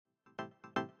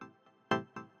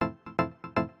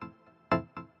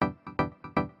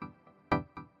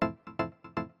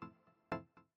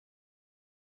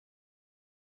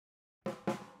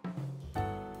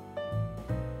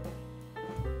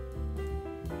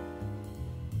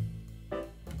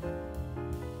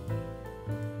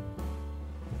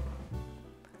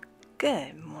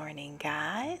Good morning,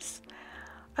 guys.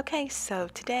 Okay, so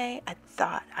today I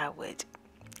thought I would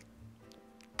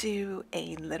do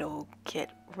a little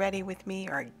get ready with me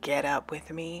or get up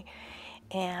with me,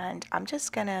 and I'm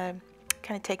just gonna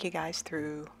kind of take you guys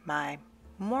through my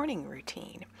morning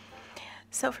routine.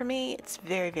 So for me, it's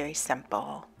very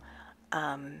simple.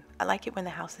 I like it when the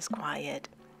house is quiet.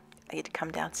 I get to come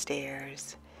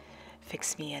downstairs,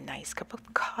 fix me a nice cup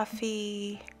of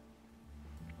coffee.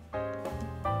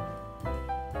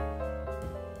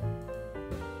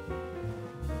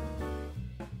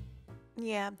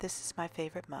 Yeah, this is my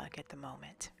favorite mug at the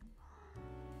moment.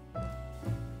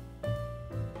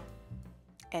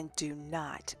 And do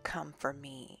not come for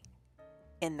me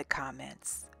in the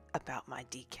comments about my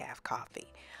decaf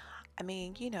coffee. I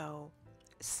mean,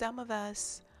 some of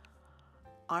us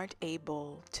aren't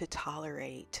able to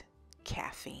tolerate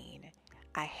caffeine.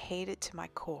 I hate it to my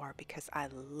core because I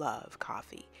love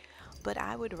coffee, but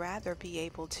I would rather be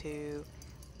able to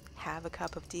have a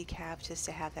cup of decaf just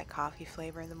to have that coffee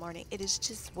flavor in the morning. It is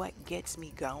just what gets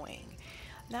me going,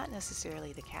 not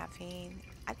necessarily the caffeine.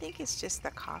 I think it's just the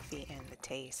coffee and the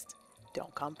taste.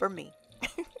 Don't come for me.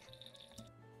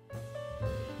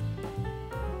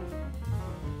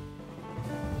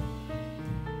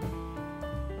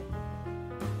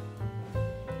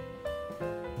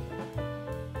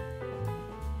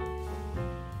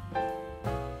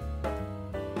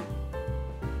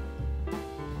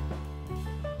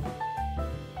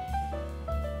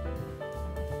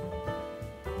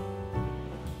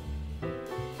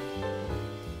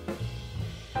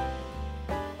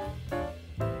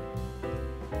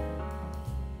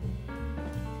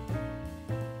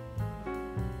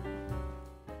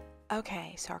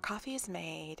 Okay, so our coffee is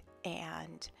made,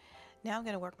 and now I'm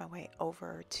going to work my way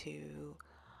over to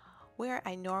where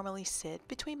I normally sit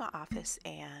between my office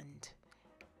and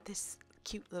this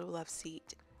cute little love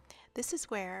seat. This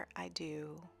is where I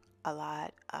do a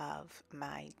lot of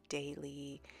my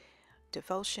daily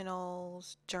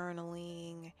devotionals,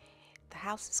 journaling. The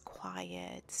house is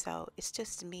quiet, so it's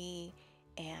just me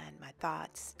and my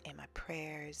thoughts and my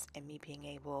prayers and me being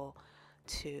able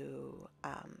to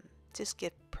just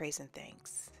give praise and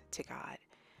thanks to God.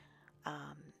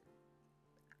 Um,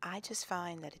 I just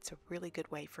find that it's a really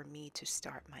good way for me to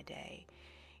start my day.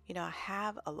 I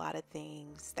have a lot of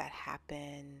things that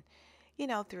happen,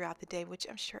 throughout the day, which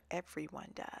I'm sure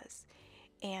everyone does.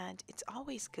 And it's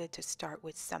always good to start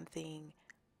with something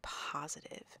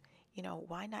positive.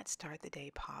 Why not start the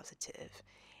day positive?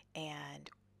 And,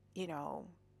 you know,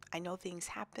 I know things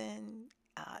happen,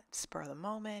 spur of the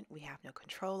moment. We have no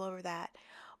control over that.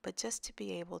 But just to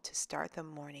be able to start the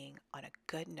morning on a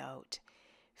good note,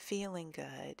 feeling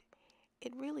good,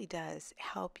 it really does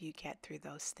help you get through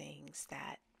those things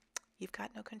that you've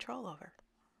got no control over.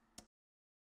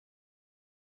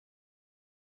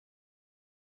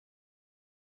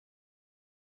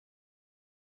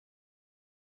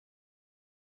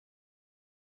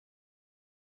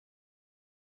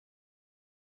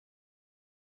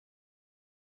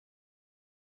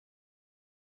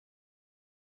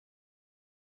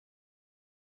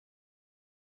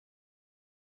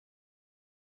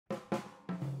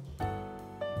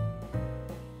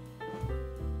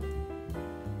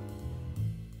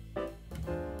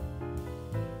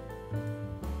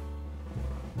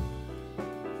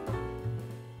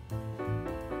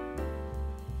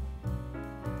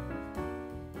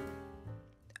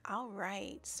 All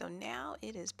right, so now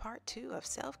it is part two of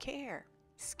self-care,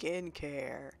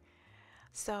 skincare.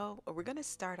 So we're going to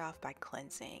start off by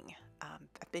cleansing.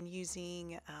 I've been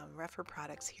using Refer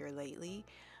products here lately.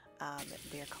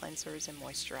 They're cleansers and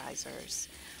moisturizers.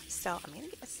 So I'm going to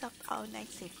get myself all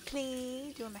nice and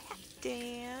clean, doing my happy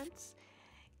dance,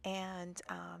 and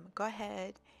go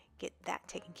ahead, get that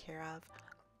taken care of.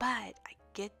 But I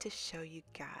get to show you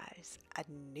guys a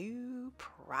new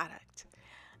product,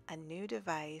 a new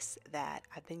device that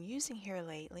I've been using here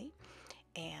lately,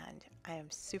 and I am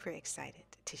super excited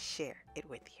to share it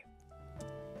with you.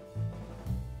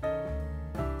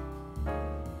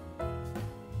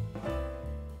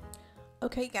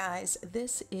 Okay guys,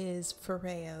 this is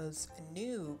Foreo's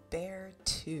new Bear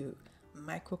 2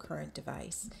 microcurrent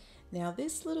device. Now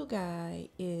this little guy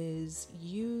is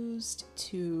used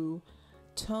to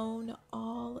tone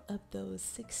all of those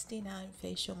 69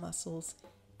 facial muscles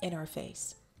in our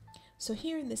face. So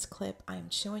here in this clip, I'm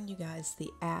showing you guys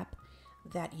the app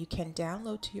that you can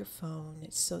download to your phone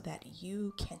so that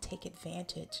you can take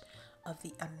advantage of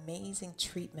the amazing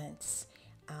treatments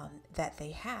that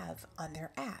they have on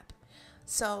their app.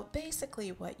 So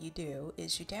basically what you do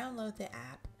is you download the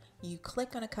app, you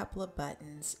click on a couple of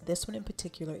buttons. This one in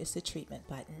particular is the treatment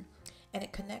button, and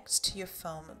it connects to your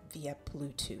phone via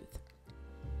Bluetooth.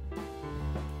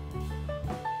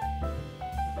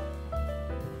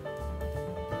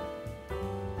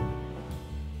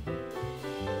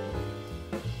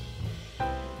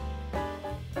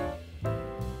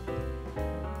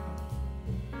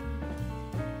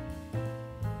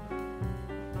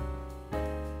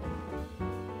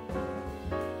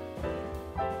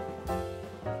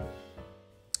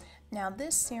 Now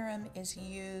this serum is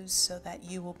used so that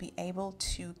you will be able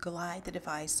to glide the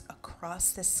device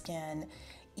across the skin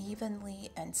evenly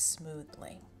and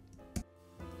smoothly.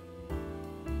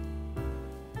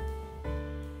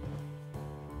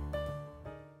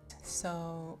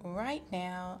 So right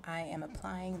now I am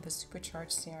applying the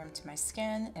Supercharged Serum to my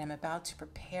skin, and I'm about to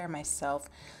prepare myself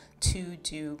to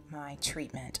do my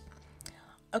treatment.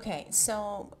 Okay,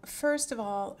 so first of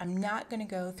all, I'm not going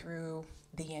to go through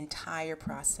the entire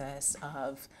process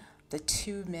of the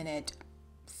 2-minute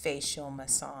facial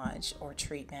massage or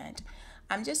treatment.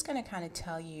 I'm just going to kind of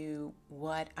tell you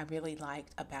what I really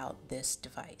liked about this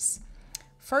device.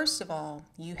 First of all,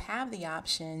 you have the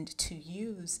option to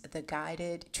use the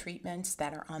guided treatments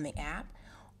that are on the app,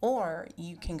 or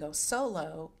you can go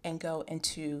solo and go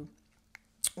into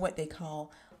what they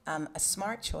call a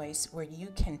smart choice, where you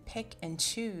can pick and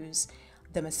choose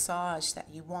the massage that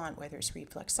you want, whether it's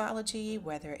reflexology,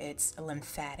 whether it's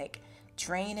lymphatic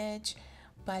drainage,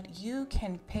 but you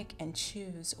can pick and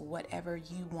choose whatever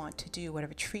you want to do,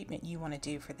 whatever treatment you want to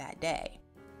do for that day.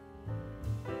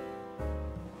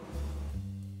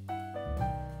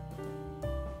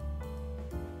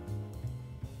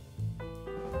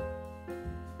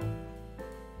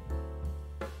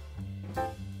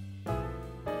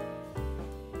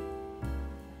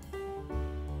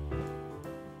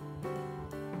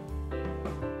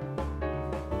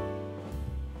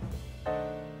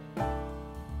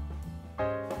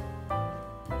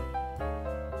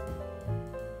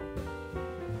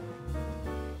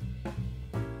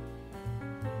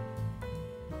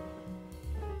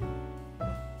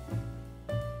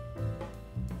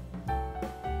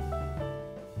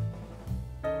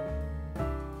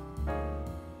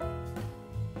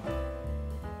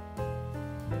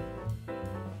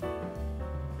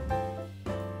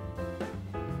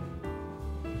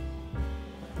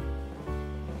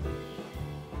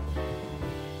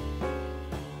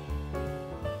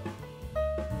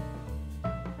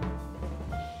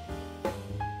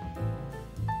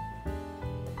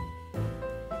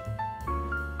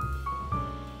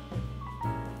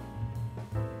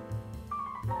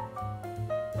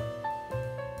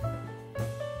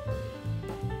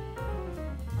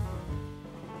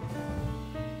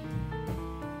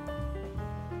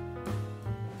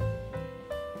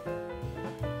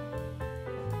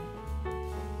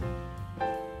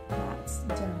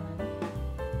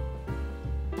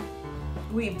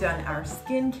 We've done our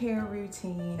skincare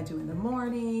routine, I do in the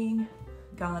morning,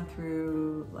 gone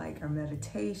through like our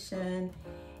meditation,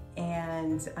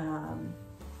 and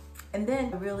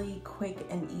then a really quick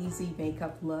and easy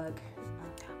makeup look.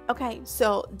 Okay,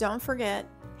 so don't forget,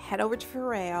 head over to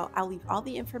Foreo. I'll leave all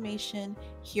the information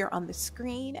here on the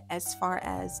screen as far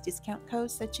as discount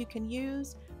codes that you can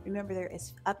use. Remember, there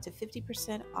is up to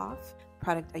 50% off. The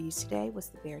product I used today was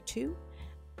the Bear 2.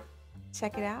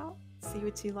 Check it out, see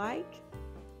what you like.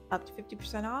 Up to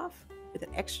 50% off with an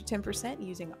extra 10%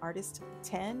 using Artist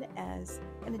 10 as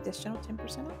an additional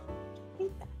 10% off.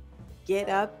 Hate that. Get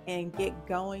up and get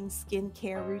going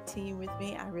skincare routine with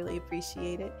me. I really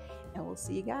appreciate it. And we'll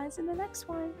see you guys in the next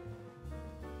one.